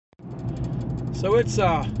So it's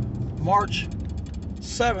March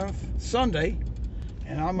 7th, Sunday,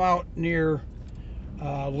 and I'm out near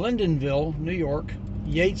Lyndonville, New York,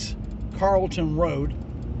 Yates Carlton Road.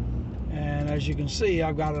 And as you can see,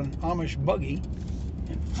 I've got an Amish buggy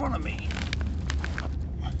in front of me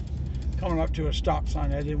coming up to a stop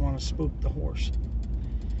sign. I didn't want to spook the horse.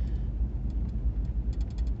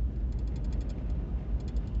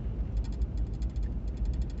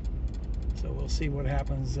 So we'll see what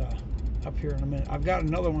happens up here in a minute. I've got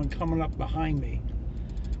another one coming up behind me.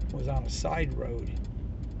 It was on a side road.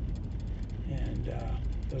 And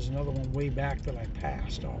there's another one way back that I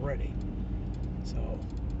passed already. So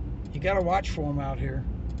you got to watch for them out here.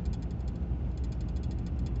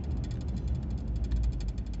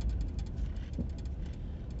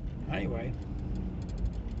 Anyway,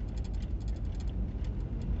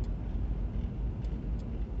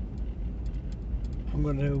 I'm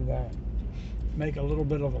going to make a little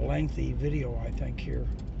bit of a lengthy video, I think, here.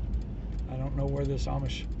 I don't know where this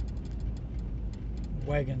Amish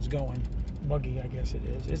wagon's going. Buggy, I guess it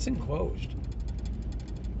is. It's enclosed.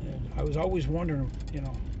 And I was always wondering, you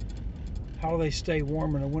know, how they stay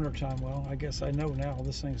warm in the wintertime. Well, I guess I know now.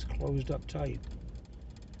 This thing's closed up tight.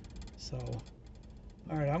 So,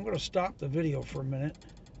 all right, I'm going to stop the video for a minute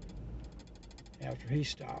after he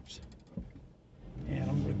stops. And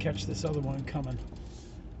I'm going to catch this other one coming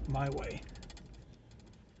my way.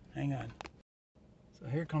 Hang on. So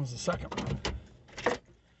here comes the second one.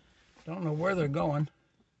 Don't know where they're going.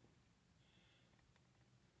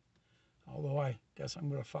 Although I guess I'm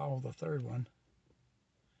going to follow the third one.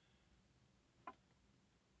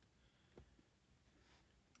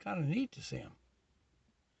 Kind of neat to see them.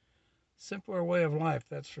 Simpler way of life,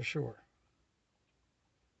 that's for sure.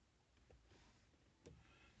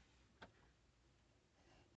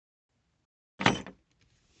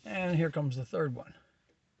 And here comes the third one.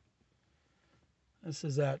 This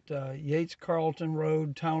is at Yates Carlton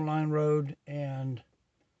Road, Town Line Road, and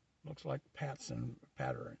looks like Pattern.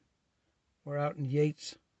 We're out in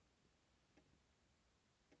Yates,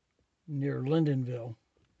 near Lyndonville,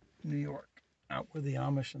 New York. Out with the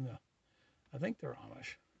Amish and I think they're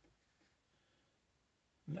Amish.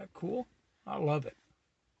 Isn't that cool? I love it.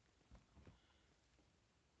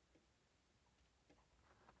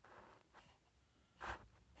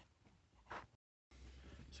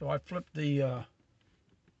 So I flipped the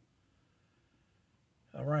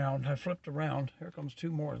around. I flipped around. Here comes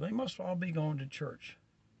two more. They must all be going to church.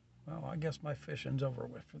 Well, I guess my fishing's over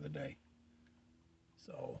with for the day.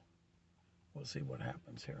 So we'll see what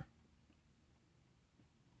happens here.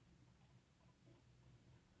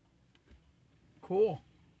 Cool.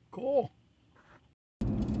 Cool.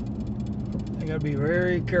 You gotta be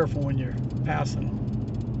very careful when you're passing them.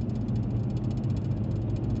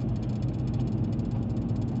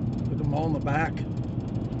 Look at them all in the back.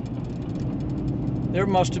 There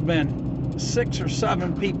must have been 6 or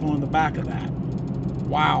 7 people in the back of that.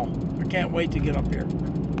 Wow. I can't wait to get up here.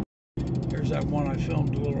 Here's that one I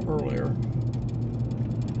filmed a little earlier.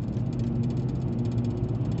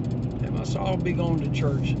 They must all be going to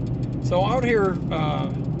church. So out here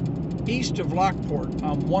east of Lockport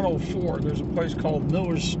on 104, there's a place called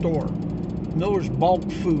Miller's Store. Miller's Bulk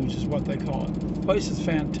Foods is what they call it. The place is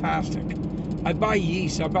fantastic. I buy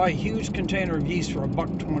yeast. I buy a huge container of yeast for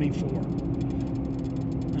 $1.24.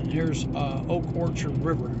 And here's Oak Orchard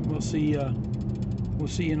River. We'll see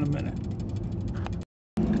in a minute.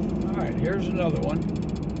 All right, here's another one.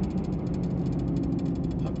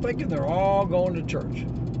 I'm thinking they're all going to church.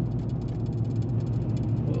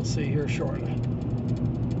 We'll see here shortly.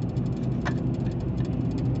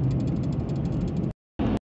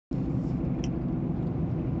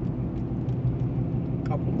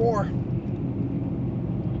 Couple more.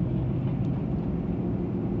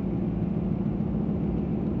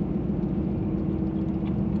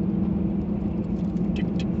 Tick,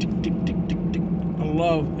 tick, tick, tick, tick, tick, tick. I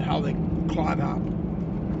love how they clog up.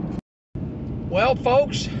 Well,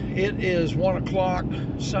 folks, it is 1 o'clock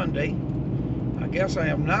Sunday. I guess I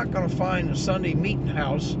am not going to find a Sunday meeting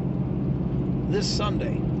house this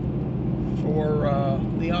Sunday for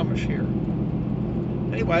the Amish here.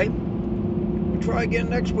 Anyway, we'll try again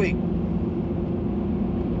next week.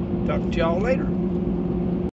 Talk to y'all later.